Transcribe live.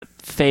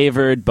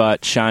favored,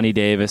 but Shawnee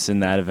Davis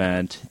in that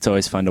event. It's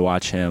always fun to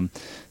watch him.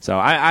 So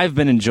I've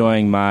been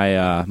enjoying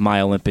my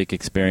my Olympic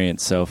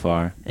experience so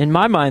far. In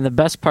my mind, the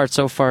best part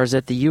so far is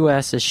that the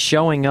U.S. is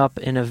showing up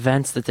in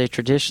events that they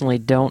traditionally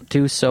don't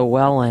do so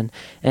well in.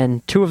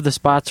 And two of the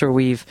spots where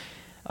we've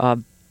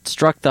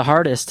struck the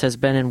hardest has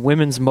been in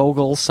women's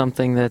moguls,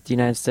 something that the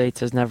United States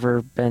has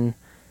never been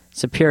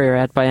superior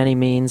at by any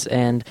means.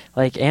 And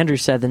like Andrew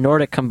said, the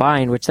Nordic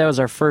combined, which that was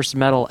our first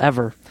medal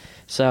ever.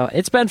 So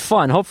it's been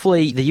fun.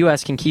 Hopefully the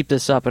U.S. can keep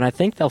this up, and I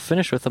think they'll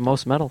finish with the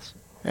most medals.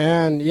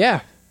 And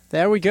yeah,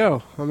 there we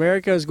go.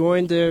 America is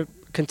going to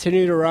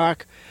continue to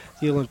rock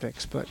the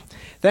Olympics. But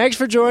thanks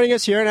for joining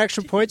us here on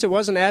Extra Points. It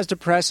wasn't as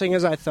depressing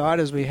as I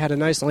thought, as we had a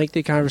nice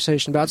lengthy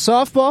conversation about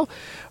softball.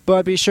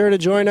 But be sure to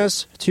join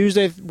us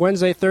Tuesday,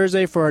 Wednesday,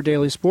 Thursday for our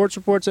daily sports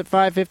reports at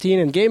 5:15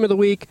 and Game of the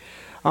Week.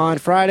 On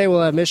Friday,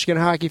 we'll have Michigan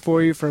hockey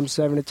for you from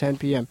 7 to 10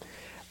 p.m.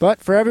 But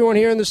for everyone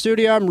here in the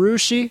studio, I'm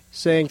Rushi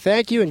saying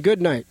thank you and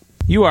good night.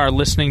 You are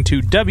listening to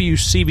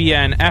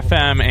WCBN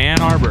FM Ann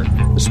Arbor.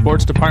 The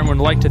sports department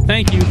would like to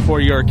thank you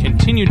for your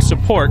continued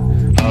support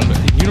of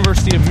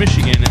University of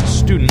Michigan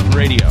Student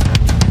Radio.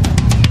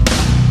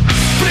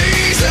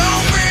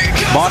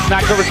 Moss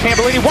knocks over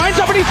Tambellini, winds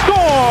up and he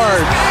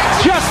scores!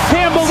 Just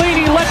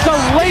Tambellini let the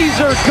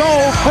laser go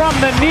from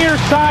the near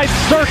side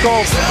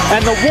circle,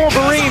 and the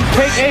Wolverines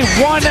take a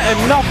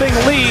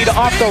 1-0 lead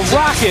off the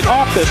rocket,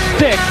 off the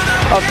stick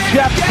of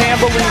Jeff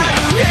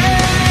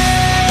Tambellini.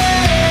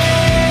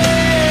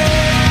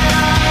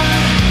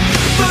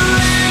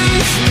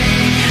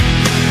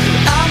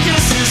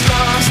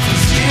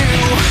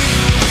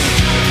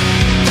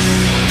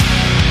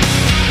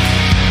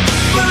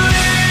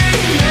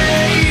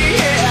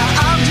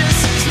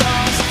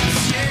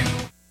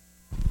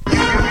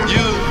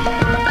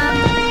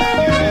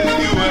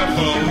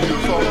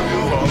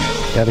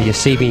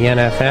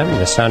 WCBN-FM,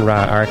 the Sun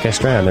Ra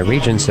Orchestra, and the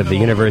Regents of the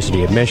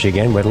University of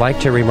Michigan would like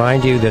to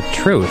remind you that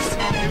truth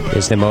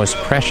is the most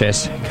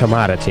precious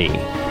commodity.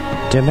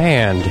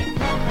 Demand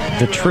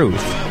the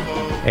truth.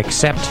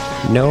 Accept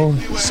no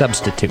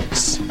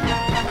substitutes.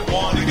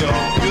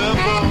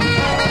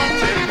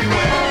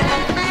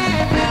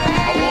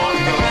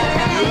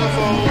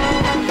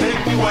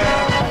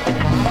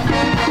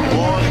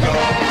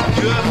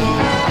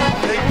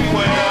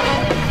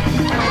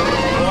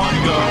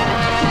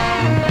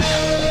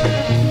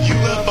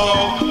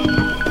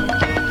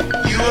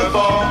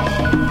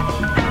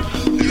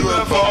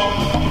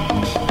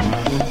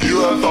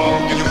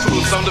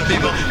 Some of the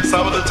people,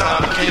 some of the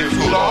time, you can't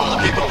fool all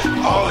the people,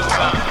 all the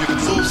time. You can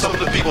fool some of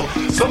the people,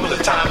 some of the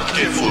time, you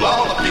can't fool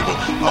all the people,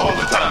 all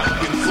the time.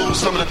 You can fool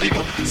some of the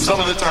people, some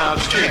of the time,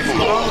 you can't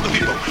fool all the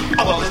people,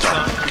 all the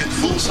time. You can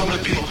fool some of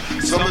the people,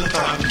 some of the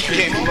time, you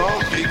can't fool all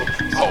the people,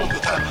 all the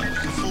time. You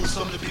can fool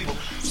some of the people,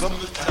 some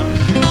of the time, you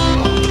can't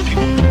fool all the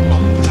people, all the time.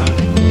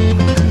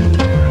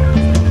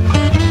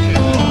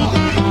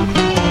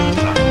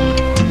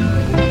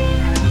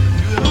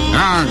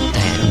 Aren't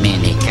that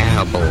many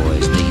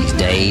cowboys these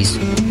days?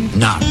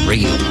 Not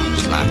real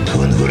ones like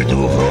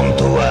Hunhurdu from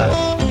Toa.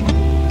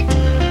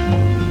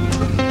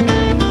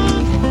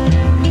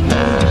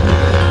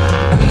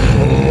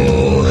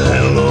 Oh,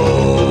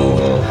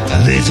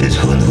 hello. This is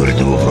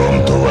Hunhurdu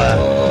from Toa.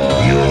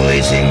 You're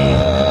listening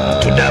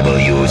to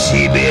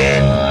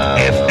WCBN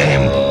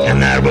FM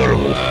Ann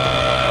Arbor.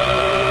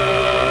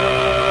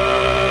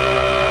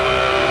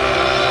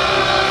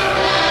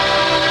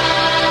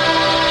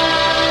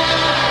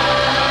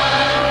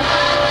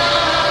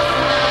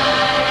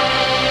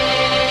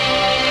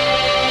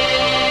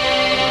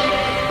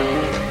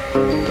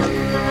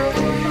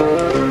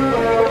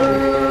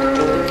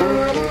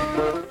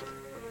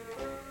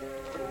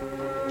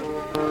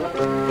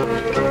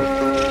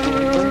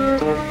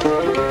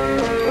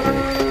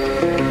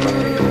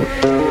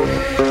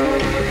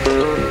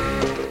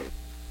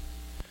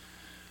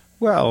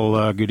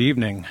 Well, good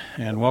evening,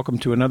 and welcome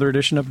to another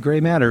edition of Gray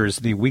Matters,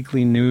 the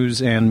weekly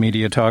news and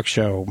media talk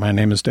show. My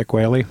name is Dick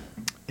Whaley.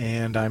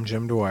 And I'm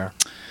Jim Dwyer.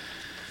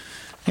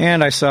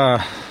 And I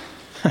saw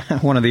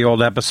one of the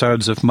old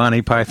episodes of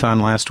Monty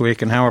Python last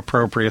week, and how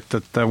appropriate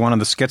that one of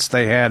the skits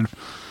they had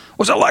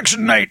was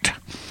election night.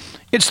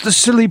 It's the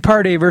silly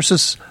party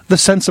versus the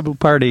sensible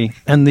party,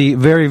 and the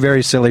very,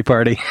 very silly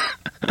party.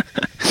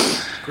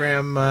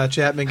 Graham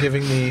Chapman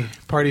giving the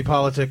party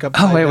politic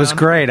upside down. Oh, it was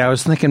great. I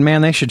was thinking,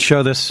 man, they should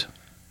show this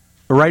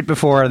right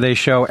before they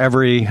show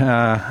every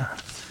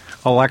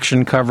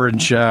election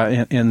coverage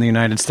in the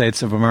United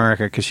States of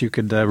America, because you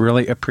could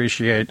really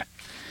appreciate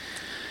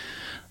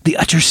the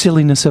utter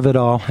silliness of it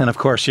all. And, of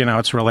course, you know,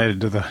 it's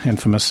related to the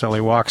infamous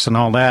silly walks and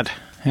all that.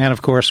 And,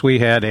 of course, we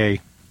had a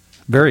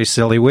very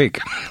silly week.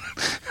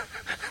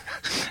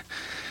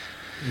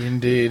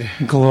 Indeed.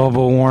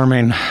 Global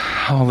warming,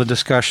 all the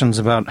discussions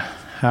about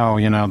how,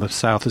 you know, the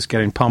South is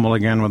getting pummeled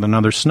again with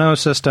another snow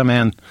system,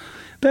 and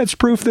that's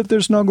proof that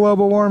there's no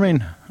global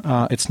warming.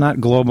 It's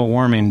not global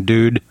warming,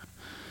 dude.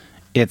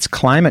 It's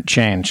climate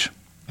change.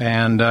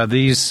 And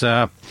these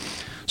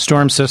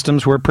storm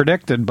systems were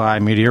predicted by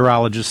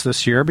meteorologists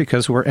this year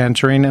because we're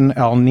entering an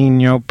El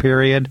Nino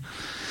period.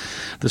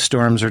 The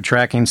storms are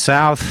tracking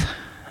south,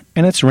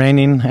 and it's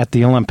raining at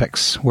the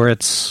Olympics, where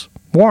it's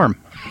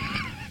warm.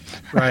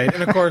 Right,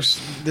 and of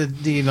course,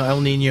 the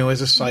El Nino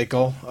is a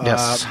cycle,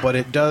 Yes. but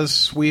it does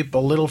sweep a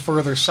little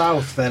further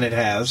south than it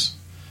has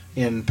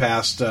in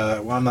past.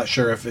 Well, I'm not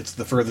sure if it's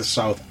the furthest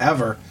south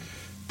ever,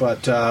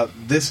 but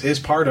this is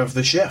part of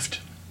the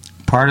shift.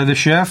 Part of the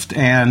shift,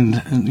 and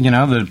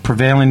the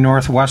prevailing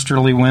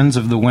northwesterly winds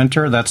of the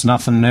winter. That's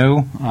nothing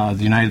new.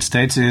 The United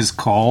States is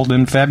cold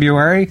in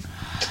February.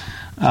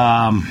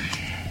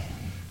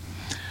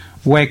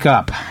 Wake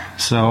up!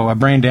 So a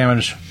brain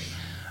damage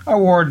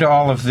award to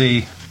all of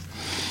the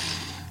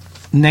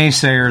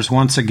naysayers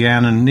once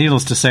again, and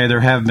needless to say,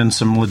 there have been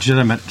some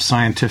legitimate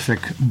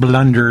scientific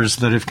blunders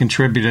that have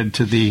contributed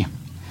to the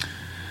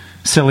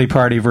silly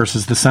party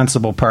versus the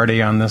sensible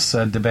party on this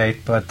debate,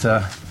 but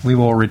we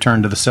will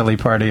return to the silly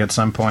party at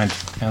some point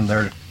and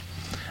their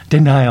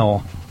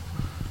denial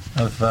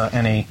of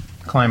any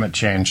climate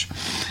change.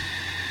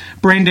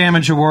 Brain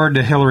damage award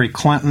to Hillary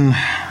Clinton.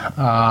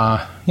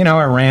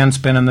 Iran's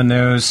been in the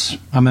news.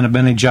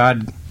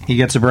 Ahmadinejad, he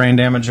gets a brain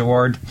damage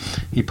award.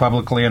 He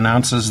publicly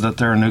announces that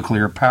they're a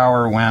nuclear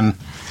power when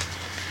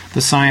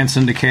the science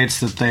indicates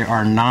that they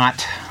are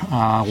not.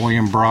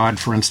 William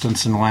Broad, for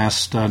instance, in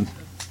last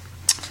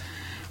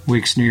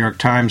week's New York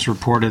Times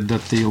reported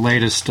that the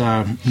latest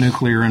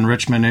nuclear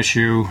enrichment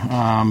issue,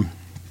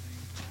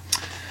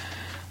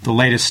 the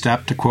latest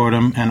step, to quote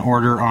him, an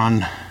order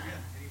on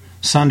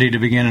Sunday to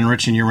begin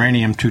enriching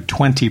uranium to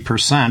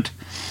 20%,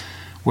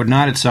 would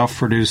not itself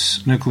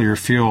produce nuclear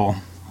fuel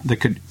that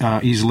could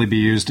easily be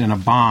used in a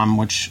bomb,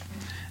 which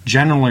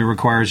generally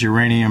requires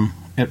uranium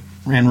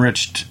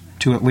enriched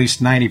to at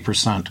least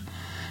 90%.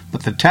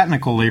 But the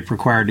technical leap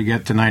required to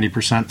get to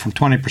 90% from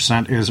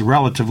 20% is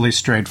relatively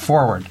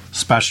straightforward,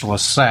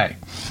 specialists say.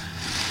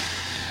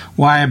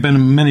 Why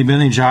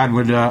Ahmadinejad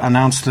would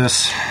announce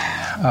this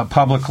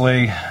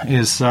publicly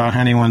is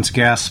anyone's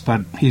guess,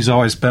 but he's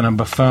always been a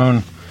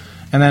buffoon.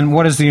 And then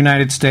what does the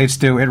United States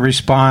do? It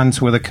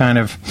responds with a kind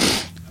of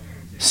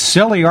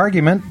silly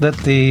argument that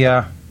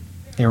the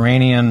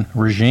Iranian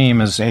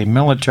regime is a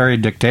military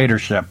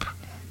dictatorship.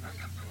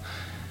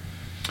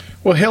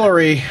 Well,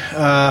 Hillary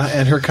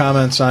and her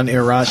comments on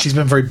Iran, she's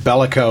been very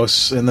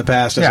bellicose in the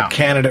past. As a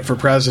candidate for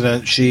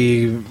president,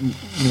 she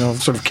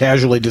sort of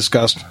casually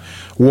discussed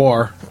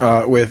war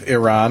with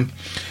Iran.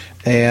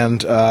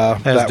 And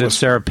as did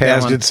Sarah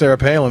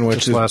Palin,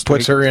 which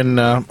puts her in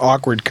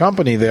awkward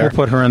company there. We'll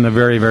put her in the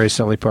very, very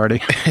silly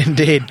party.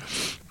 Indeed.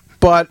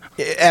 But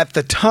at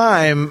the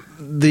time,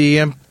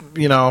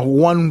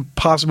 one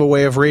possible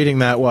way of reading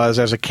that was,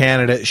 as a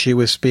candidate, she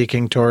was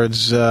speaking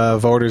towards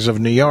voters of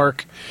New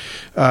York,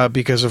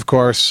 because, of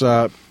course,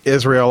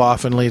 Israel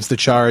often leads the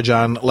charge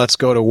on let's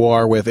go to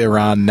war with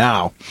Iran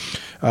now,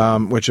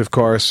 which, of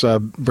course,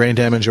 brain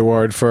damage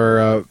award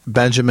for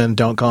Benjamin,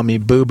 don't call me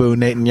boo-boo,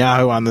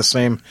 Netanyahu on the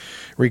same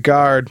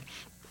regard,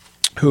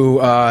 who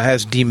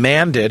has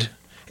demanded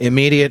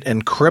immediate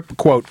and,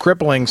 quote,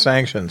 crippling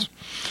sanctions.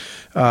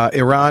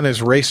 Iran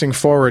is racing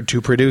forward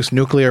to produce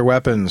nuclear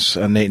weapons,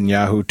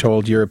 Netanyahu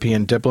told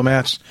European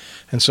diplomats.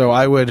 And so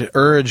I would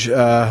urge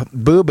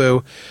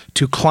Boo-Boo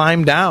to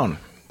climb down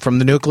from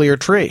the nuclear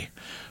tree.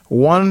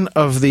 One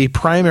of the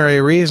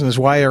primary reasons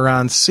why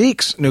Iran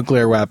seeks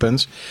nuclear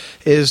weapons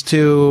is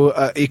to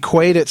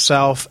equate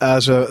itself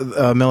as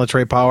a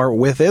military power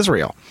with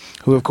Israel,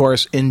 who, of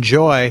course,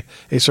 enjoy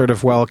a sort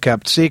of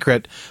well-kept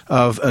secret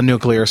of a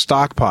nuclear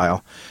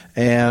stockpile.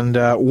 And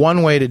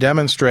one way to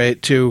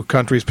demonstrate to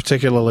countries,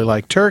 particularly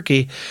like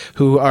Turkey,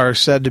 who are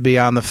said to be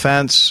on the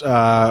fence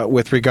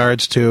with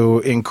regards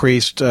to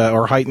increased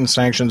or heightened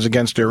sanctions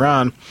against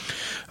Iran,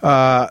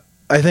 I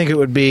think it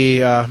would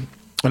be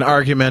an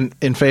argument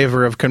in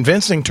favor of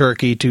convincing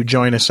Turkey to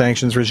join a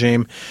sanctions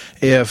regime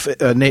if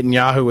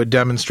Netanyahu would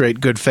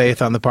demonstrate good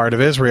faith on the part of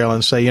Israel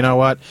and say, you know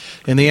what,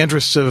 in the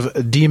interests of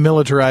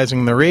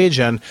demilitarizing the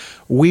region,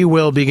 we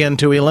will begin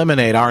to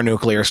eliminate our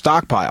nuclear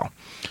stockpile.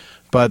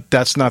 But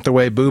that's not the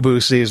way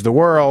Boo-Boo sees the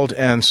world,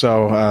 and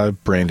so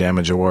brain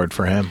damage award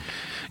for him.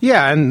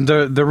 Yeah, and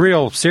the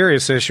real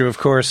serious issue, of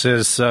course,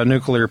 is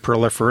nuclear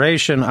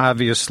proliferation.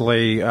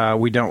 Obviously,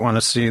 we don't want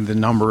to see the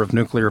number of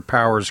nuclear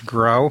powers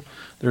grow.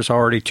 There's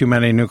already too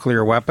many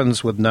nuclear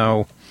weapons with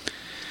no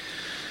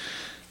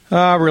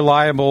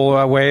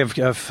reliable way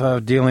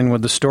of dealing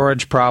with the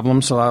storage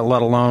problems,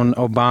 let alone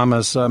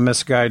Obama's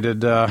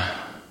misguided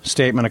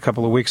statement a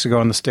couple of weeks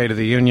ago in the State of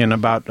the Union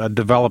about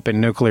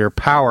developing nuclear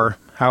power.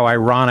 How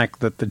ironic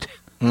that the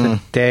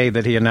day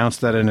that he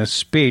announced that in his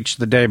speech,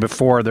 the day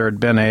before, there had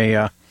been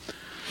a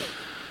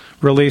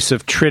release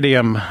of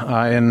tritium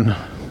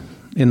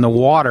in the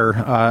water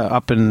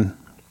up in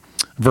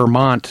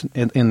Vermont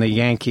in the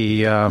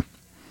Yankee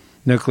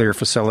nuclear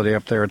facility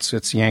up there.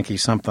 It's Yankee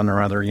something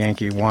or other,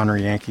 Yankee 1 or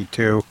Yankee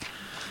 2.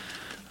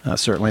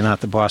 Certainly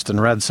not the Boston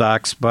Red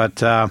Sox,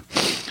 but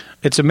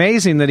it's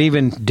amazing that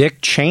even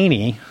Dick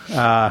Cheney,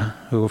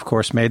 who of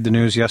course made the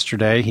news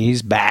yesterday,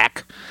 he's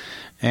back.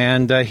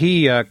 And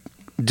he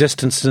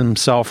distanced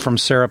himself from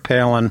Sarah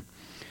Palin,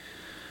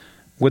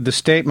 with the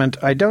statement,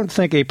 "I don't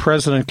think a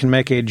president can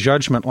make a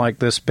judgment like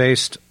this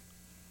based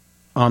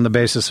on the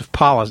basis of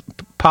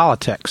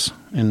politics,"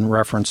 in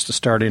reference to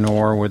starting a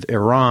war with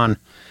Iran.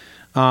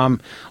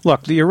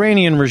 Look, the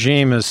Iranian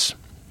regime is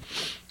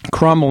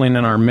crumbling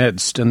in our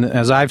midst, and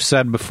as I've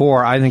said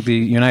before, I think the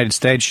United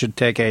States should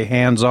take a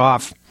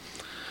hands-off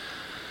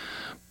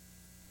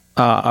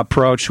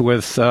approach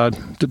with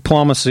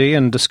diplomacy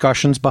and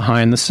discussions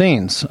behind the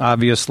scenes.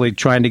 Obviously,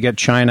 trying to get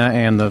China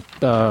and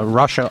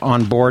Russia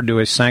on board to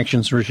a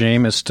sanctions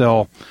regime is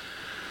still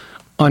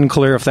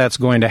unclear if that's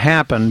going to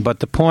happen, but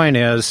the point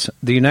is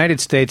the United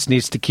States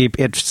needs to keep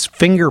its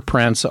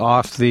fingerprints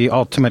off the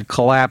ultimate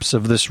collapse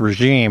of this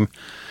regime.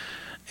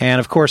 And,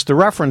 of course, the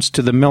reference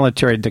to the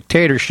military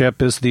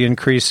dictatorship is the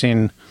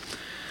increasing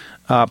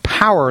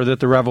power that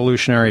the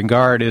Revolutionary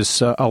Guard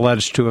is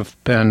alleged to have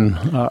been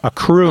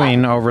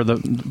accruing over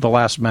the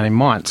last many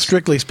months.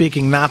 Strictly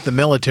speaking, not the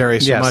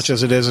military so much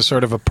as it is a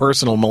sort of a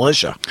personal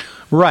militia.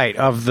 Right,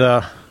 of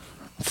the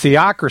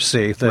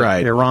theocracy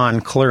that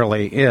Iran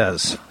clearly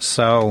is.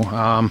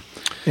 So,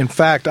 in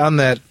fact, on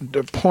that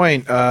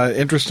point,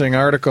 interesting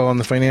article in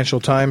the Financial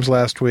Times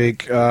last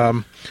week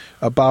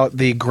about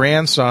the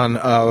grandson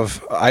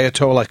of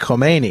Ayatollah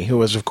Khomeini, who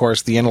was, of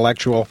course, the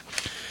intellectual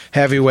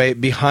heavyweight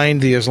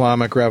behind the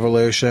Islamic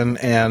Revolution,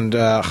 and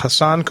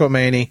Hassan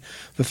Khomeini,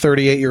 the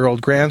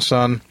 38-year-old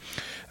grandson,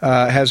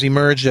 has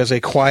emerged as a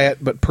quiet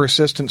but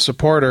persistent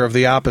supporter of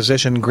the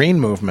opposition Green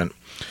movement.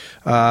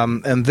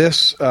 And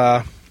this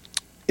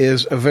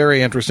is a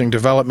very interesting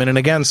development, and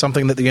again,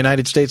 something that the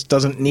United States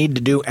doesn't need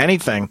to do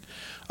anything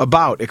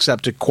about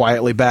except to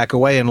quietly back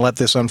away and let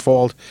this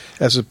unfold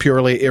as a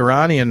purely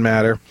Iranian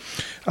matter.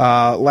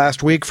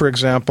 Last week, for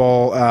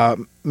example,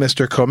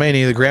 Mr.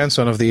 Khomeini, the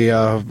grandson of the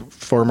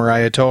former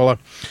Ayatollah,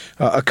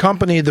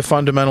 accompanied the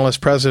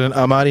fundamentalist president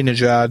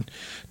Ahmadinejad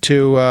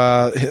to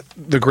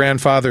the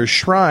grandfather's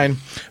shrine,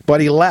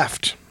 but he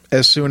left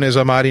as soon as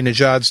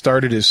Ahmadinejad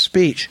started his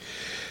speech.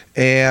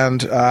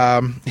 And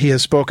he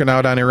has spoken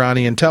out on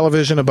Iranian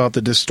television about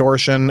the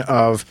distortion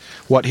of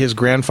what his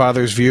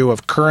grandfather's view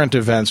of current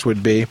events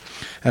would be.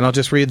 And I'll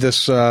just read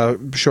this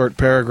short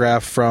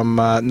paragraph from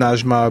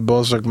Najma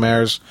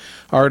Bozorgmer's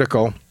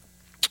article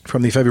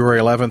from the February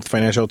 11th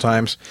Financial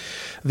Times.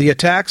 The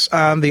attacks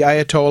on the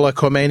Ayatollah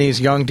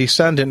Khomeini's young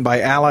descendant by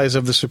allies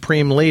of the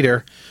supreme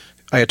leader,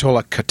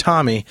 Ayatollah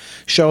Khatami,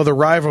 show the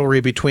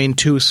rivalry between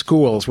two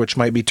schools, which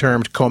might be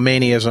termed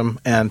Khomeinism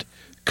and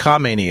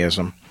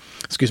Khomeinism.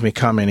 Excuse me,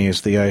 Khomeini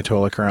is the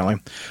Ayatollah currently.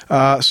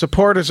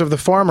 Supporters of the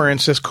former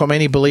insist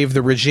Khomeini believe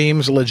the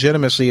regime's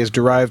legitimacy is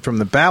derived from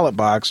the ballot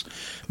box.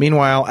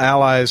 Meanwhile,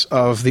 allies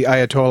of the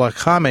Ayatollah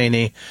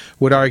Khomeini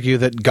would argue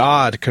that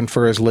God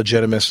confers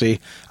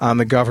legitimacy on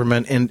the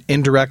government and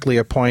indirectly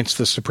appoints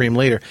the supreme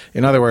leader.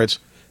 In other words,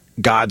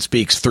 God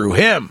speaks through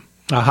him.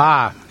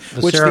 Aha!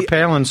 The Sarah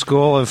Palin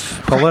school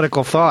of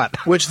political thought.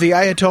 Which the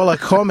Ayatollah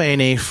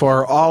Khomeini,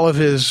 for all of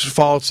his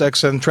faults,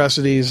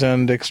 eccentricities,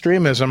 and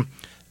extremism,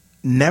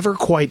 never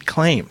quite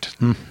claimed.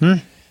 Mm-hmm.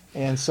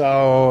 And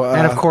so...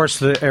 and, of course,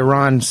 the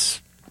Iran's,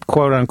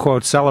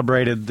 quote-unquote,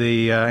 celebrated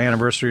the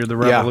anniversary of the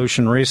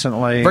revolution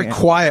recently. Very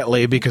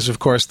quietly, because, of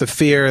course, the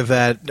fear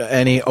that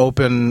any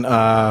open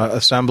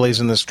assemblies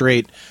in the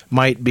street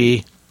might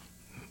be,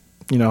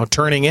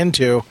 turning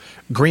into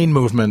Green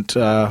movement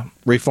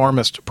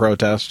reformist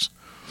protests.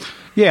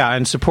 Yeah,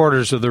 and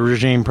supporters of the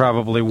regime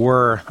probably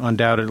were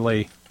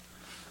undoubtedly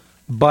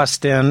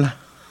bussed in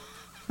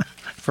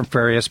from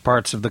various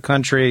parts of the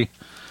country,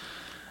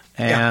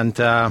 and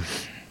I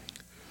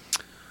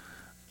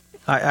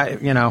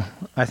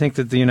think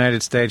that the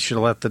United States should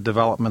let the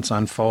developments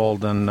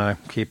unfold and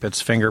keep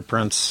its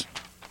fingerprints,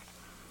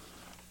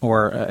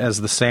 or as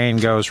the saying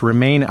goes,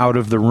 remain out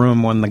of the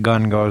room when the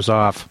gun goes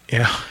off.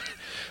 Yeah.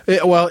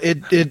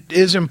 It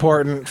is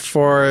important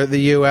for the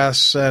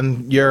U.S.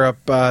 and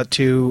Europe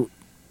to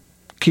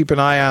keep an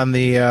eye on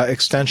the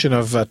extension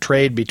of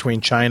trade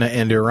between China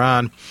and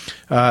Iran.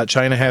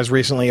 China has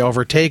recently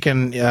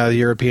overtaken the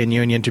European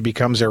Union to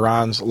become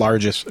Iran's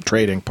largest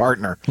trading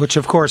partner. Which,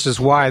 of course, is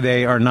why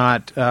they are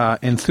not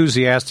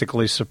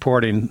enthusiastically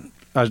supporting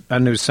a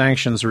new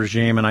sanctions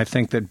regime. And I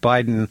think that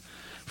Biden,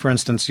 for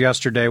instance,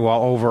 yesterday,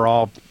 while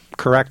overall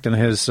correct in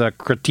his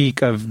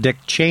critique of Dick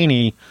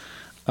Cheney,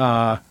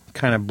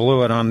 kind of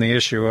blew it on the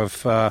issue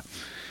of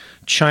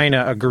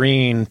China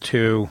agreeing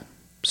to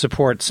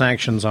support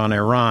sanctions on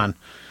Iran.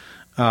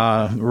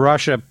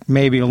 Russia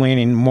may be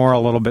leaning more a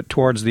little bit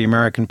towards the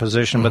American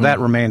position, but that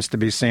remains to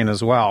be seen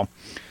as well.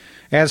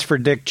 As for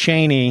Dick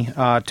Cheney,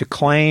 to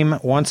claim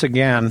once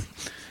again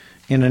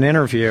in an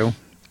interview,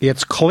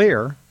 it's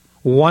clear,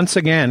 once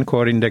again,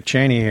 quoting Dick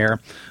Cheney here,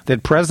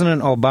 that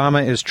President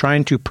Obama is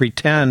trying to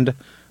pretend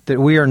that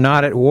we are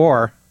not at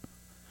war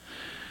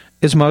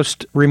is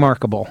most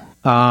remarkable.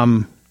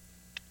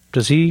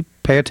 Does he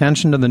pay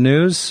attention to the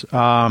news?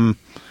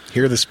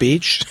 Hear the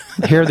speech?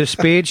 Hear the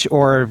speech,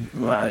 or,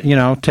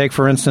 take,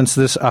 for instance,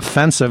 this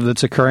offensive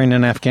that's occurring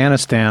in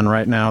Afghanistan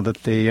right now,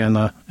 that in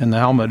the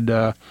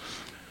Helmand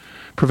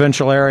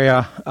provincial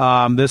area.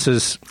 This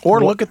is... Or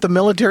look at the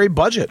military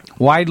budget.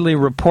 Widely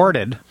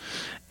reported.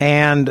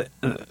 And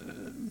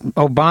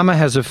Obama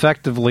has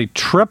effectively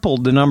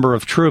tripled the number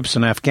of troops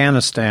in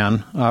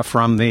Afghanistan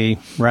from the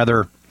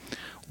rather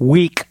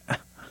weak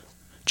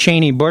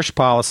Cheney-Bush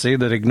policy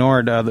that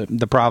ignored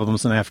the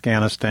problems in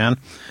Afghanistan.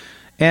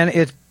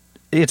 And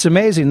it's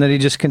amazing that he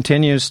just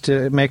continues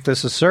to make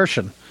this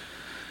assertion.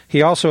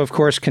 He also, of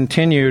course,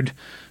 continued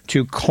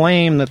to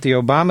claim that the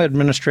Obama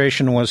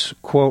administration was,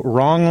 quote,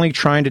 wrongly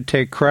trying to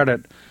take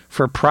credit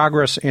for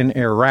progress in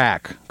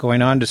Iraq,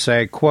 going on to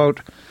say, quote,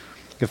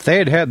 if they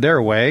had had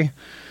their way,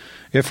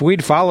 if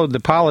we'd followed the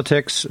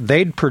politics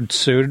they'd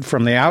pursued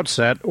from the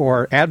outset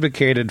or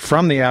advocated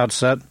from the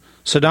outset,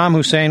 Saddam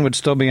Hussein would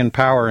still be in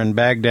power in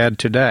Baghdad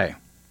today.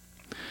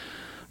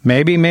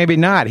 Maybe, maybe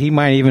not. He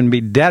might even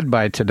be dead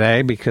by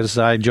today, because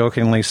I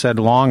jokingly said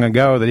long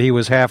ago that he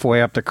was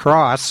halfway up the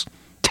cross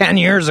 10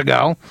 years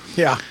ago.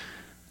 Yeah.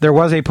 There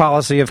was a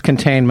policy of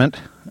containment.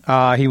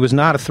 He was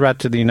not a threat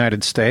to the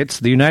United States.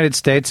 The United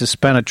States has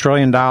spent $1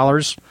 trillion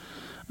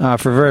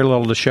for very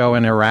little to show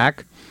in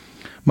Iraq.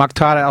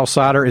 Muqtada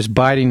al-Sadr is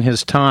biding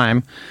his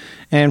time.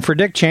 And for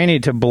Dick Cheney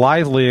to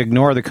blithely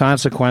ignore the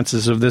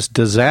consequences of this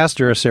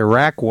disastrous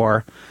Iraq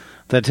war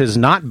that has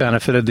not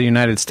benefited the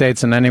United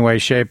States in any way,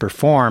 shape, or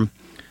form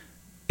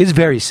is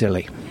very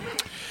silly.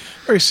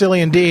 Very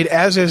silly indeed,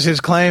 as is his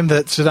claim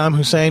that Saddam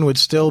Hussein would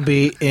still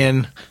be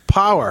in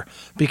power.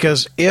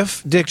 Because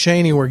if Dick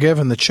Cheney were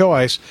given the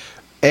choice,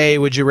 A,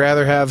 would you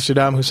rather have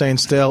Saddam Hussein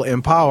still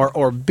in power,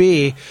 or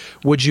B,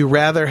 would you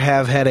rather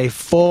have had a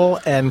full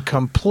and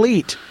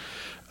complete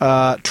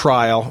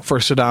trial for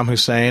Saddam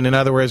Hussein? In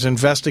other words,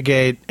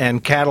 investigate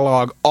and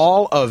catalog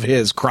all of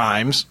his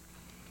crimes.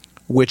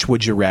 Which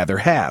would you rather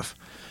have?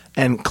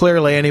 And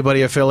clearly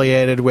anybody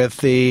affiliated with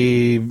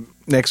the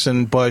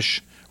Nixon,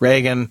 Bush,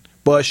 Reagan,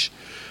 Bush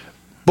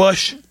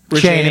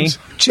regimes,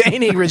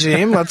 Cheney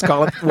regime, let's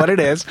call it what it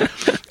is,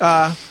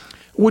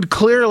 would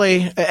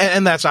clearly,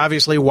 and that's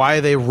obviously why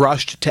they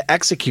rushed to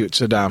execute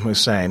Saddam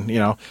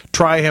Hussein,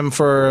 try him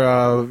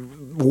for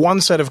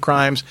one set of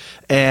crimes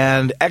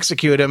and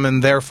execute him,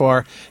 and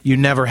therefore you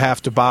never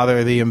have to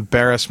bother the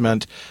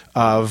embarrassment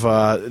of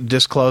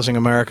disclosing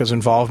America's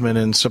involvement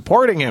in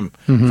supporting him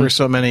for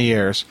so many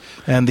years.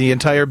 And the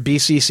entire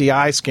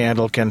BCCI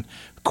scandal can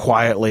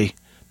quietly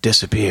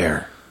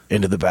disappear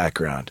into the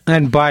background.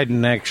 And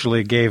Biden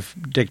actually gave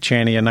Dick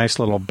Cheney a nice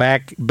little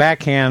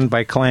backhand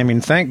by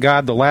claiming, thank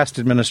God the last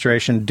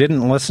administration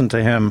didn't listen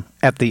to him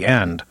at the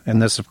end.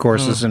 And this, of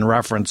course, is in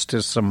reference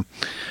to some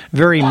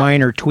very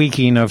minor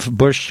tweaking of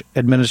Bush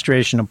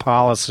administration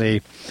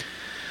policy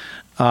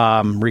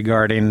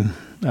regarding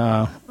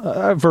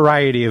a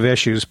variety of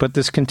issues. But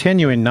this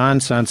continuing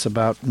nonsense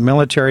about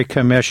military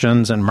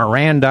commissions and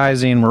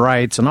Mirandizing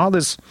rights and all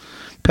this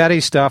petty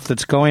stuff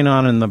that's going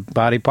on in the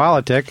body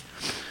politic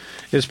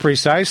is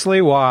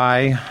precisely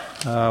why,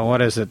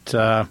 Congress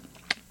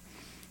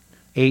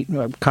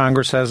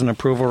has an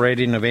approval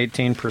rating of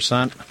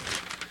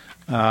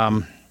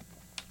 18%.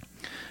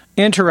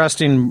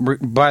 Interesting,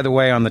 by the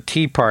way, on the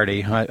Tea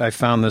Party, I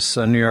found this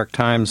New York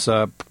Times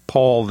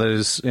poll that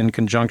is in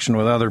conjunction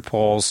with other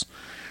polls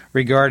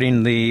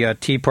regarding the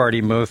Tea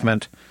Party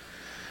movement.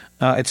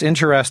 It's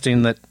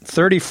interesting that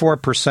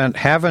 34%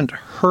 haven't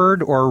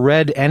heard or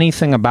read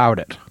anything about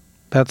it.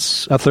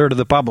 That's a third of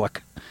the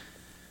public.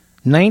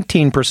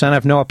 19%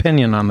 have no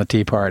opinion on the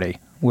Tea Party,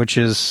 which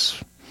is,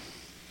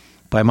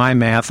 by my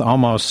math,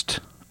 almost,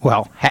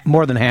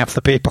 more than half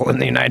the people in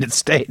the United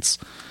States.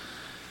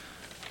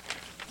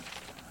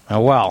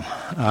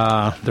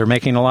 They're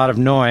making a lot of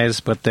noise,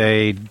 but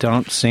they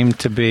don't seem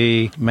to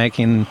be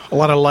making a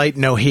lot of light,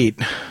 no heat.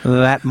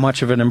 That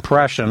much of an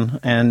impression,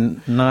 and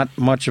not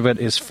much of it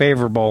is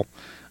favorable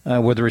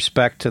with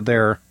respect to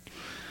the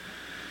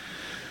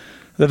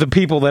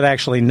people that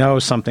actually know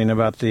something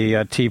about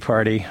the Tea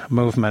Party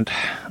movement.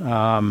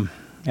 And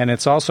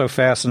it's also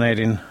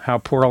fascinating how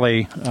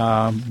poorly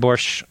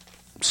Bush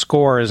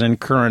scores in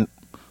current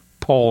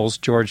polls,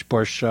 George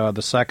Bush II,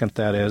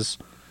 that is.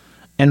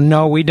 And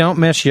no, we don't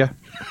miss you.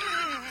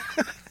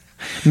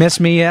 Miss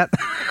me yet?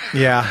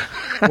 Yeah.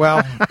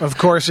 Well, of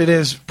course, it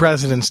is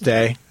President's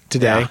Day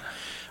today.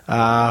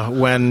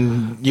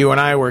 When you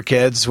and I were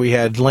kids, we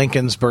had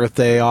Lincoln's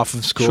birthday off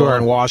of school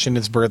and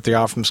Washington's birthday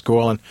off from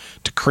school, and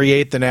to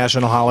create the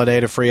national holiday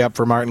to free up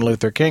for Martin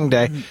Luther King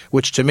Day,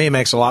 which to me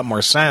makes a lot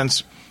more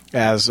sense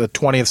as a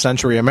 20th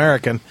century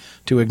American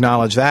to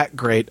acknowledge that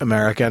great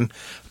American.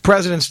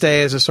 President's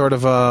Day is a sort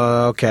of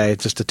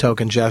just a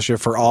token gesture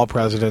for all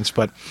presidents,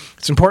 but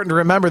it's important to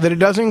remember that it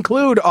does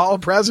include all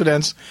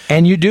presidents.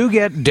 And you do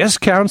get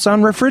discounts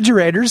on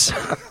refrigerators.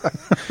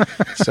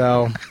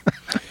 So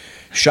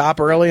shop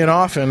early and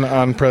often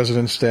on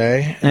President's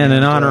Day. And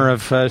in honor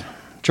of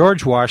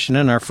George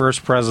Washington, our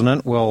first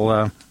president,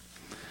 will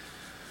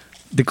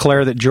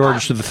declare that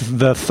George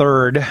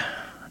III,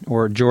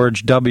 or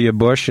George W.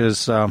 Bush,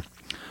 is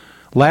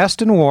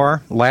last in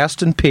war,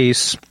 last in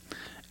peace,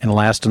 and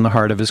last in the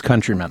heart of his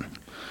countrymen.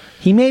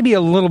 He may be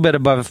a little bit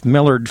above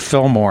Millard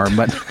Fillmore,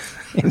 but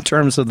in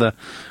terms of the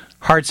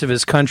hearts of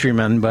his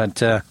countrymen,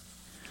 but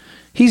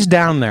he's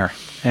down there.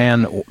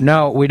 And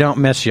no, we don't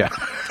miss you.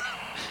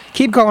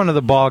 Keep going to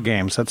the ball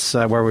games. That's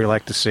where we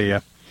like to see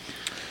you.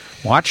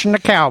 Watching the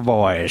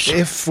Cowboys.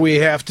 If we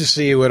have to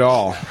see you at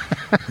all.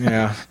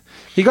 Yeah.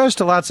 He goes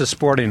to lots of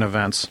sporting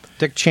events.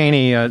 Dick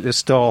Cheney is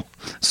still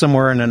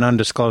somewhere in an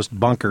undisclosed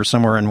bunker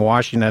somewhere in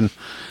Washington,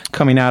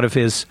 coming out of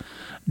his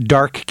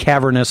dark,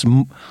 cavernous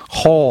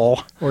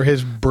hole. Or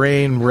his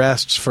brain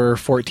rests for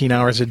 14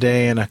 hours a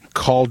day in a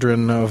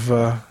cauldron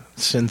of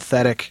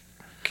synthetic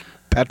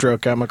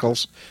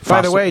petrochemicals.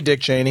 By the way,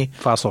 Dick Cheney,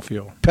 fossil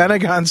fuel.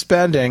 Pentagon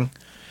spending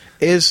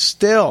is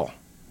still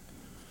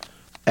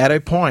at a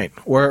point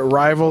where it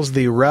rivals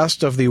the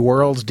rest of the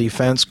world's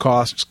defense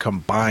costs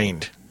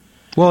combined.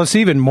 Well, it's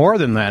even more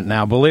than that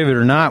now, believe it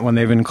or not, when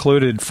they've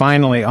included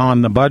finally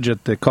on the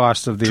budget the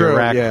cost of the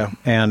Iraq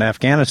and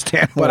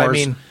Afghanistan wars. But I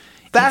mean,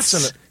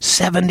 that's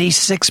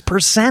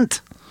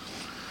 76%.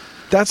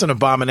 That's an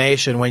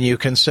abomination when you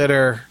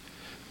consider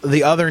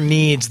the other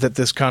needs that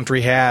this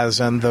country has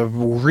and the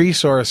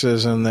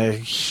resources and the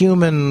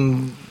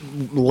human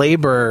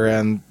labor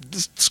and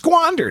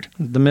squandered.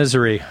 The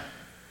misery.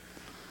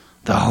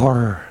 The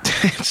horror.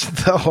 It's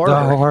the horror.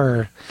 The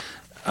horror.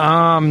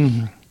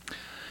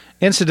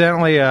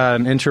 Incidentally,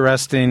 an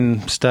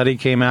interesting study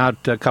came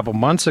out a couple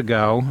months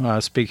ago,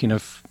 speaking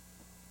of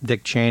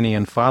Dick Cheney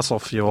and fossil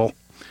fuel.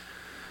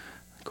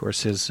 Of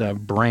course, his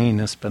brain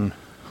has been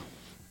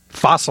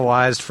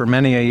fossilized for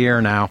many a year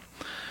now.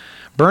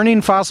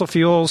 Burning fossil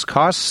fuels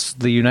costs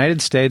the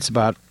United States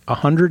about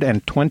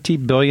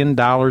 $120 billion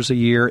a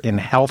year in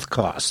health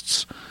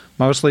costs,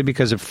 mostly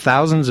because of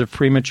thousands of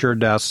premature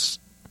deaths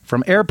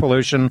from air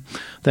pollution,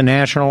 the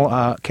National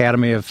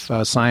Academy of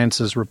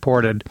Sciences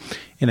reported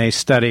in a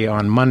study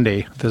on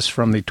Monday. This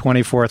from the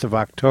 24th of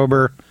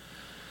October,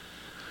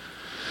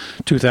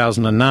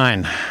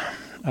 2009.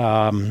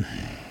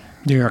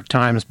 New York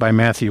Times by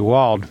Matthew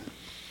Wald.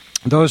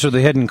 Those are the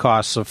hidden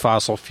costs of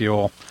fossil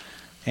fuel.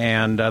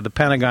 And the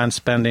Pentagon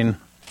spending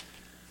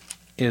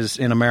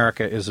in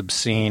America is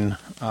obscene.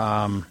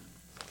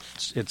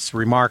 It's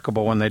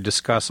remarkable when they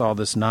discuss all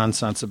this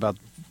nonsense about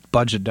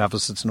budget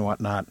deficits and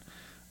whatnot.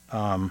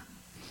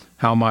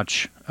 How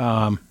much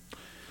the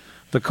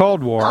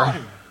Cold War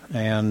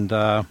and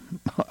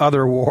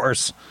other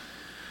wars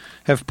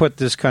have put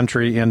this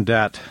country in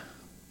debt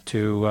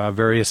to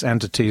various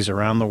entities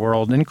around the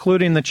world,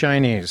 including the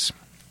Chinese.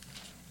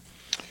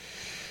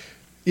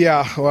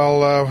 Yeah,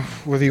 well,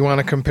 whether you want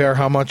to compare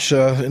how much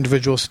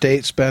individual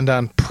states spend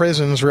on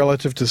prisons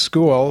relative to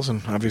schools,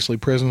 and obviously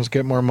prisons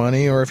get more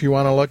money, or if you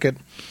want to look at,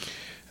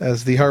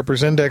 as the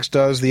Harper's Index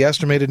does, the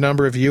estimated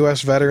number of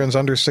U.S. veterans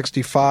under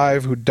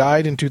 65 who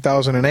died in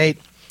 2008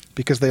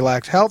 because they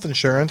lacked health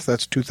insurance,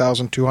 that's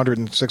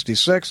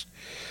 2,266,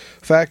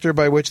 factor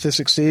by which this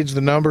exceeds the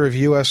number of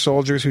U.S.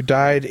 soldiers who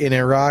died in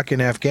Iraq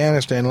and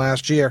Afghanistan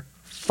last year,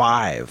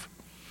 5.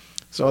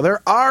 So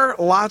there are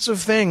lots of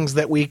things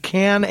that we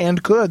can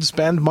and could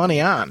spend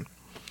money on.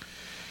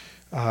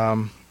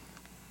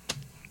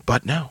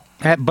 But no.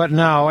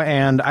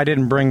 And I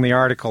didn't bring the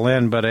article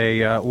in, but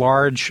a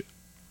large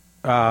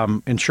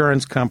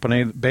insurance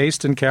company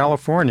based in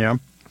California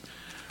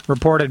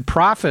reported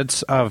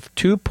profits of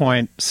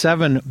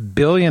 $2.7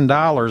 billion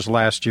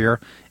last year.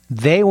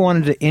 They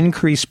wanted to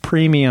increase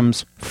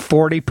premiums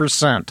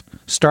 40%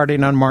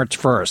 starting on March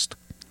 1st.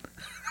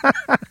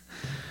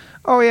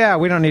 Oh, yeah,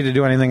 we don't need to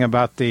do anything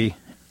about the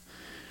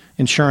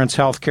insurance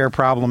health care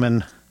problem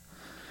in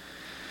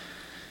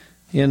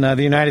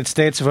the United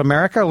States of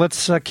America.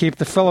 Let's keep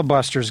the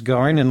filibusters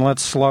going, and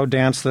let's slow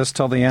dance this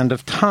till the end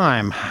of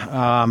time.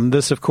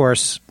 This, of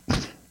course,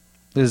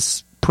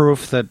 is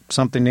proof that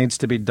something needs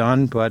to be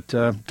done, but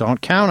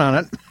don't count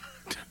on it.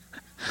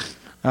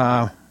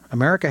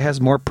 America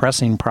has more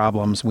pressing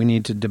problems. We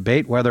need to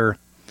debate whether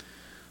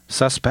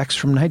suspects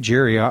from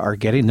Nigeria are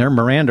getting their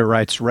Miranda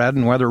rights read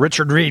and whether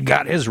Richard Reed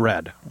got his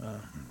read.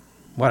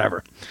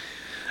 Whatever.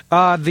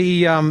 Let's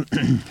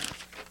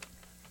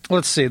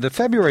see. The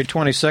February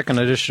 22nd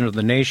edition of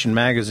The Nation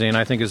magazine,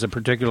 I think, is a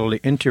particularly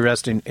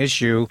interesting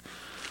issue.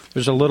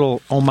 There's a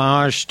little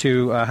homage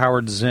to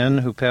Howard Zinn,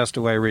 who passed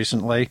away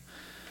recently,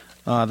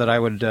 that I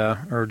would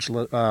urge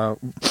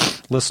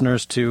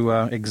listeners to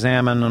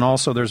examine. And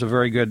also there's a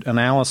very good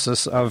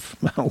analysis of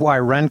why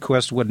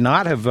Rehnquist would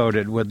not have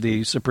voted with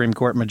the Supreme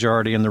Court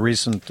majority in the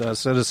recent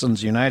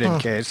Citizens United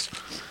case.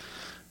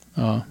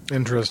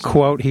 Interesting.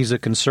 Quote, he's a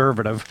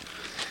conservative.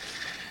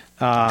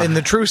 In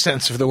the true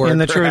sense of the word. In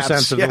the perhaps. true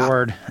sense of the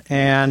word.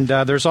 And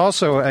there's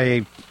also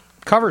a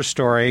cover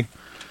story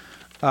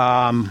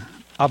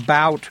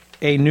about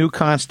a new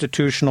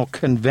constitutional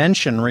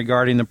convention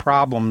regarding the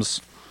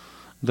problems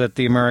that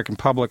the American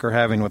public are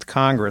having with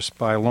Congress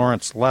by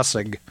Lawrence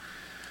Lessig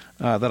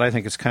that I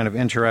think is kind of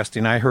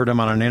interesting. I heard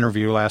him on an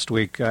interview last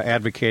week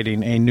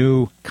advocating a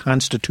new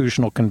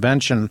constitutional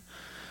convention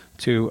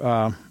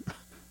to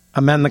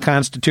amend the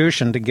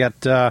Constitution to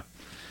get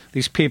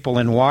these people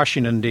in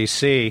Washington,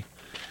 D.C.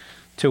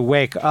 to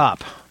wake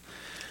up.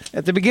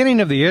 At the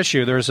beginning of the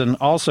issue, there's an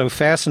also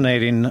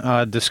fascinating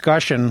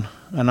discussion,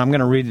 and I'm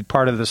going to read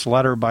part of this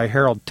letter by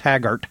Harold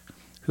Taggart,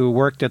 who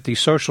worked at the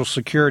Social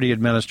Security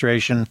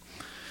Administration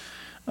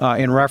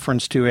in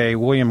reference to a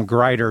William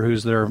Greider,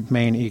 who's their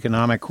main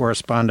economic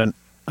correspondent,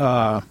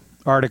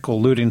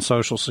 article, Looting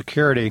Social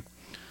Security.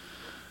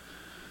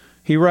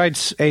 He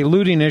writes, a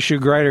looting issue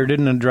Greider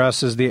didn't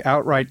address is the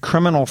outright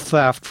criminal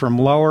theft from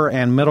lower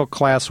and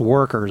middle-class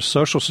workers.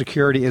 Social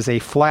Security is a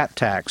flat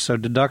tax, so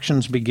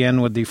deductions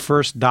begin with the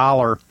first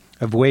dollar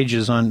of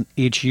wages on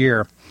each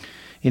year.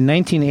 In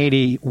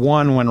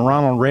 1981, when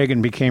Ronald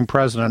Reagan became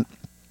president,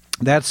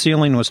 that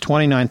ceiling was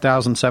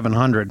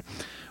 $29,700.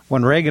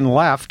 When Reagan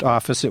left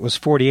office, it was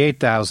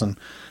 $48,000.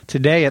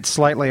 Today, it's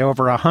slightly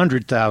over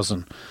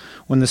 $100,000.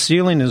 When the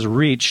ceiling is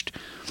reached,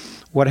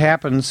 what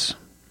happens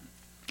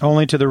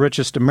only to the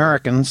richest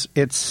Americans?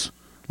 It's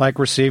like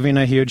receiving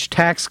a huge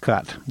tax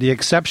cut. The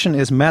exception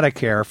is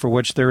Medicare, for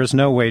which there is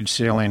no wage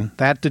ceiling.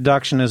 That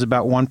deduction is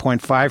about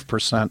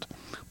 1.5%,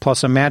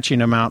 plus a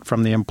matching amount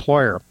from the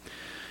employer.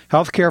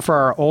 Health care for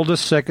our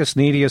oldest, sickest,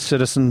 neediest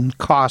citizen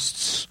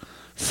costs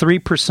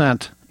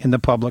 3% in the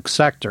public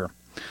sector.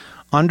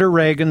 Under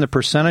Reagan, the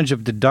percentage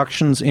of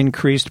deductions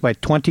increased by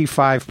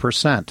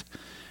 25%.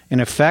 In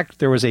effect,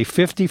 there was a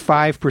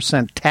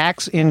 55%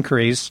 tax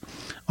increase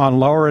on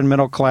lower and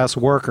middle-class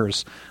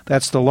workers.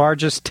 That's the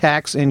largest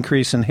tax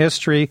increase in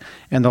history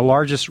and the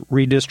largest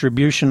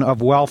redistribution of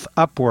wealth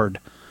upward.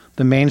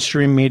 The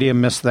mainstream media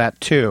missed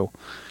that too.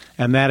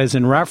 And that is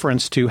in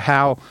reference to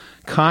how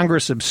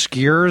Congress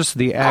obscures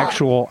the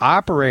actual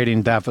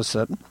operating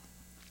deficit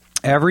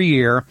every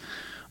year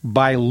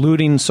by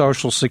looting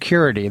Social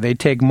Security. They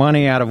take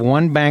money out of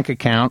one bank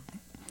account,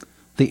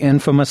 the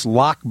infamous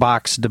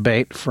lockbox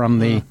debate from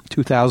the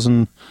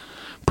 2000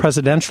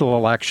 presidential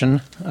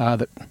election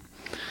that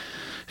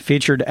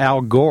featured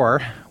Al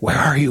Gore. Where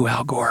are you,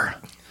 Al Gore?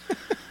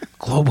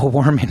 Global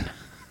warming.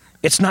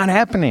 It's not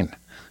happening,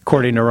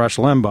 according to Rush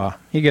Limbaugh.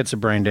 He gets a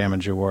brain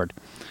damage award.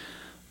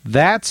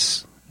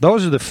 Those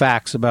are the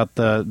facts about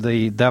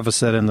the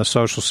deficit and the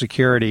Social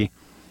Security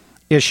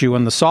issue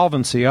and the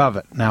solvency of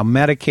it. Now,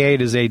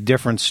 Medicaid is a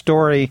different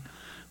story.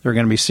 There are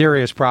going to be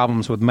serious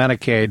problems with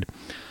Medicaid,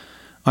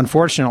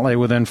 unfortunately,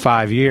 within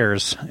 5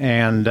 years.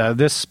 And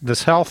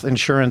this health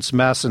insurance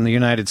mess in the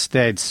United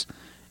States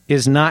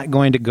is not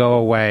going to go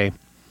away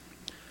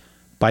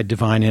by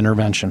divine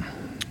intervention.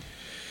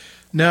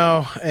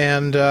 No,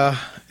 and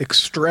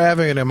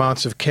extravagant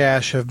amounts of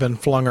cash have been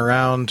flung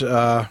around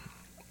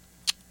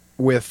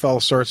with all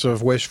sorts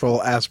of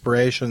wishful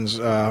aspirations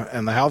in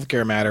the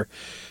healthcare matter.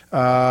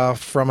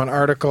 From an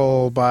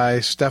article by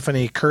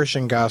Stephanie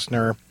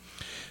Kirschengostner,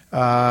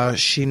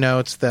 she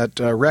notes that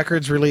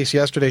records released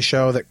yesterday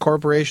show that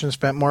corporations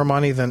spent more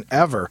money than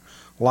ever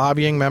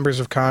lobbying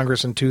members of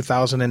Congress in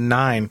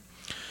 2009,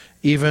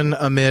 even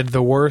amid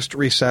the worst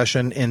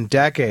recession in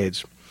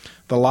decades.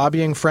 The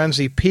lobbying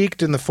frenzy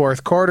peaked in the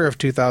fourth quarter of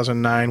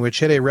 2009,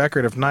 which hit a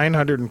record of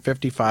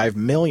 $955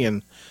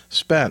 million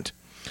spent.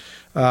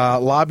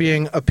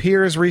 Lobbying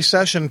appears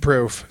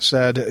recession-proof,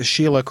 said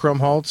Sheila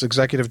Krumholtz,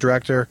 executive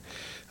director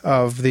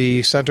of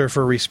the Center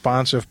for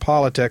Responsive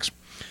Politics.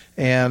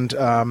 And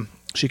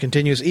she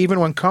continues, even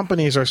when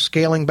companies are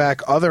scaling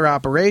back other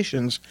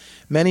operations,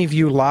 many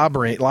view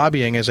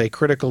lobbying as a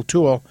critical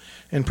tool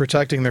in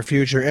protecting their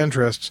future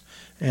interests.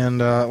 And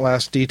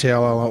last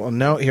detail I'll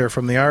note here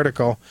from the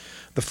article,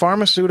 the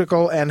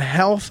pharmaceutical and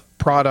health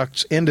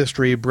products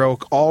industry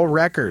broke all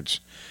records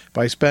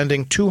by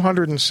spending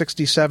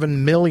 $267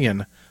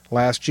 million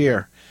last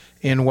year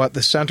in what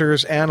the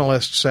center's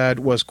analysts said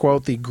was,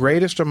 quote, the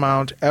greatest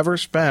amount ever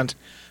spent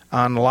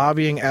on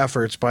lobbying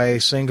efforts by a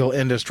single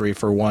industry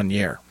for 1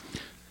 year.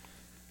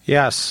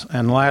 Yes,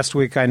 and last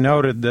week I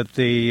noted that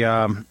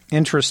the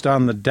interest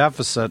on the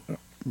deficit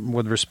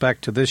with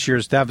respect to this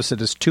year's deficit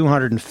is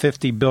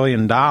 $250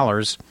 billion.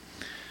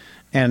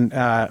 And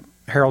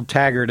Harold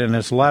Taggart in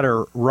his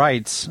letter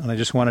writes, and I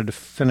just wanted to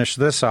finish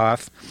this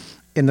off,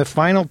 in the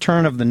final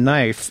turn of the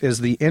knife is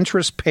the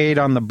interest paid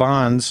on the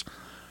bonds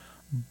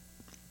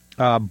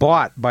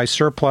bought by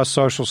surplus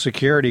Social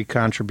Security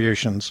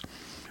contributions.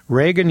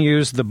 Reagan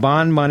used the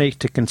bond money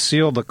to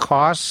conceal the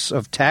costs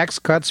of tax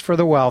cuts for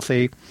the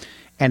wealthy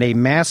and a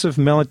massive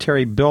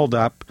military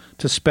buildup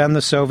to spend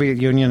the Soviet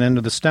Union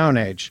into the Stone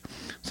Age.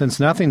 Since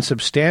nothing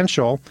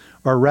substantial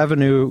or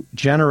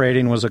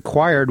revenue-generating was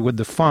acquired with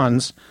the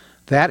funds,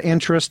 that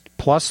interest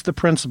plus the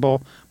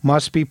principal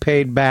must be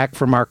paid back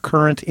from our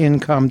current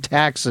income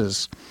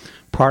taxes.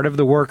 Part of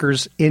the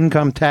workers'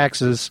 income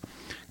taxes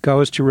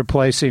goes to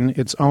replacing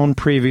its own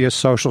previous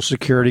Social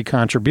Security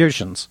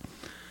contributions.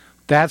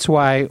 That's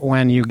why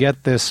when you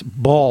get this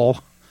bull,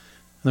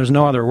 there's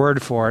no other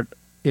word for it,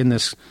 in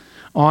this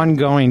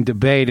ongoing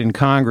debate in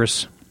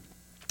Congress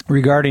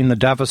regarding the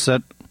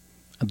deficit,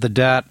 the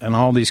debt, and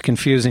all these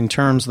confusing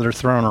terms that are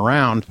thrown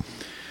around,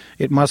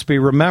 it must be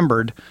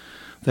remembered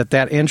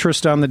that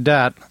interest on the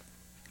debt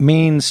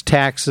means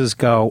taxes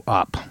go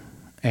up.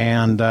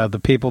 And the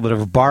people that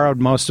have borrowed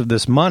most of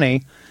this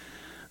money,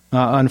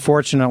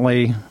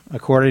 unfortunately,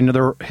 according to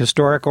the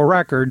historical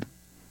record,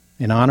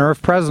 in honor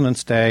of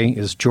President's Day,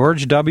 is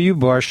George W.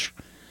 Bush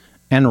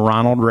and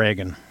Ronald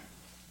Reagan.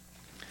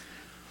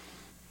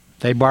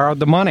 They borrowed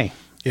the money.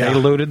 Yeah. They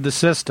looted the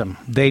system.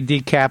 They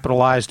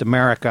decapitalized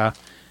America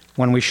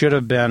when we should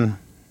have been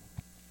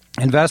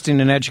investing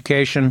in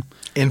education,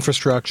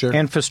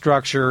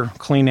 infrastructure,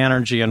 clean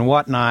energy, and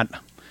whatnot.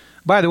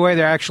 By the way,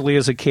 there actually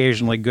is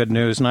occasionally good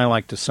news, and I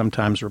like to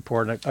sometimes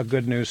report a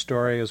good news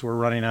story as we're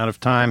running out of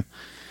time.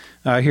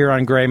 Here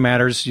on Gray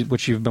Matters,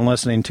 which you've been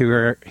listening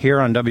to here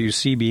on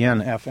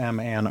WCBN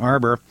FM Ann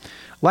Arbor.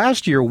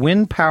 Last year,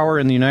 wind power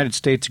in the United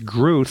States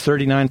grew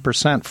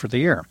 39% for the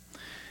year.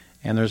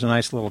 And there's a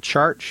nice little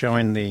chart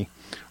showing the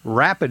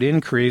rapid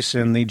increase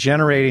in the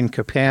generating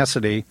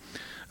capacity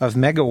of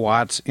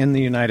megawatts in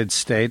the United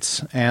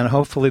States, and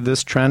hopefully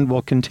this trend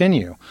will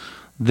continue.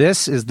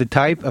 This is the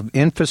type of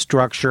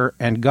infrastructure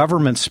and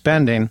government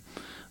spending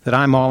that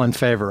I'm all in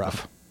favor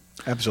of.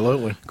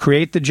 Absolutely.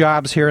 Create the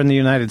jobs here in the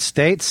United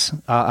States.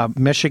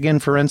 Michigan,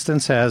 for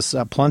instance, has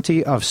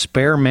plenty of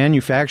spare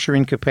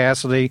manufacturing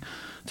capacity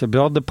to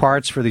build the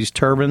parts for these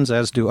turbines,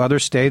 as do other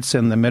states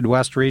in the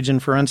Midwest region,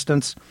 for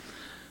instance.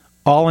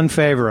 All in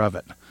favor of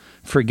it.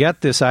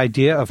 Forget this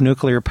idea of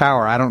nuclear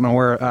power. I don't know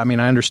where, I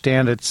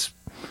understand it's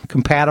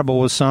compatible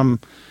with some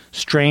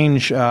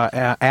strange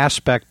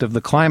aspect of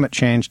the climate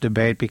change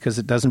debate because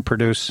it doesn't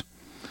produce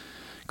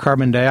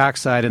carbon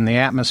dioxide in the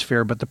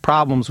atmosphere, but the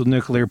problems with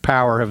nuclear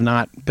power have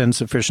not been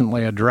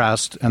sufficiently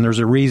addressed, and there's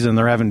a reason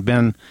there haven't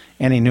been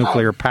any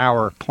nuclear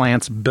power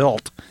plants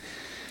built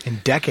in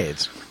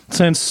decades.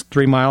 Since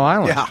 3 Mile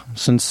Island. Yeah.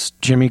 Since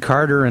Jimmy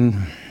Carter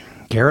and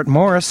Garrett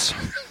Morris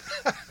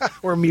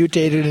were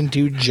mutated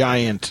into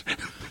giant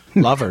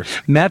lovers.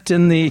 Met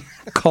in the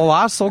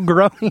colossal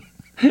growing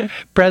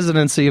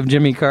presidency of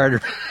Jimmy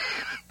Carter.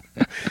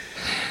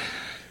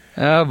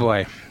 Oh,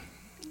 boy.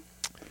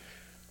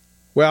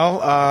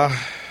 Well,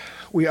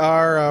 we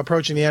are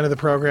approaching the end of the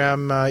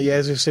program.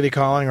 Yazoo City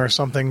Calling, or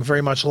something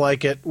very much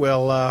like it,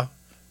 will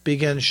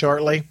begin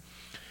shortly.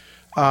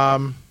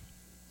 On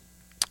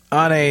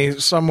a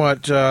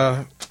somewhat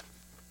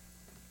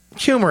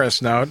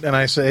humorous note, and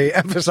I say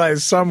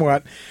emphasize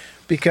somewhat,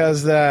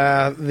 because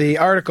the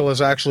article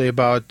is actually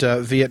about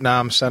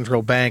Vietnam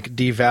Central Bank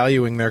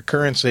devaluing their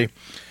currency.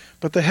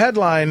 But the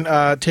headline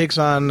takes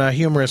on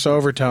humorous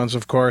overtones,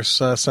 of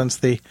course, since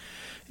the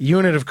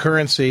unit of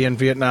currency in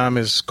Vietnam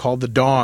is called the dong.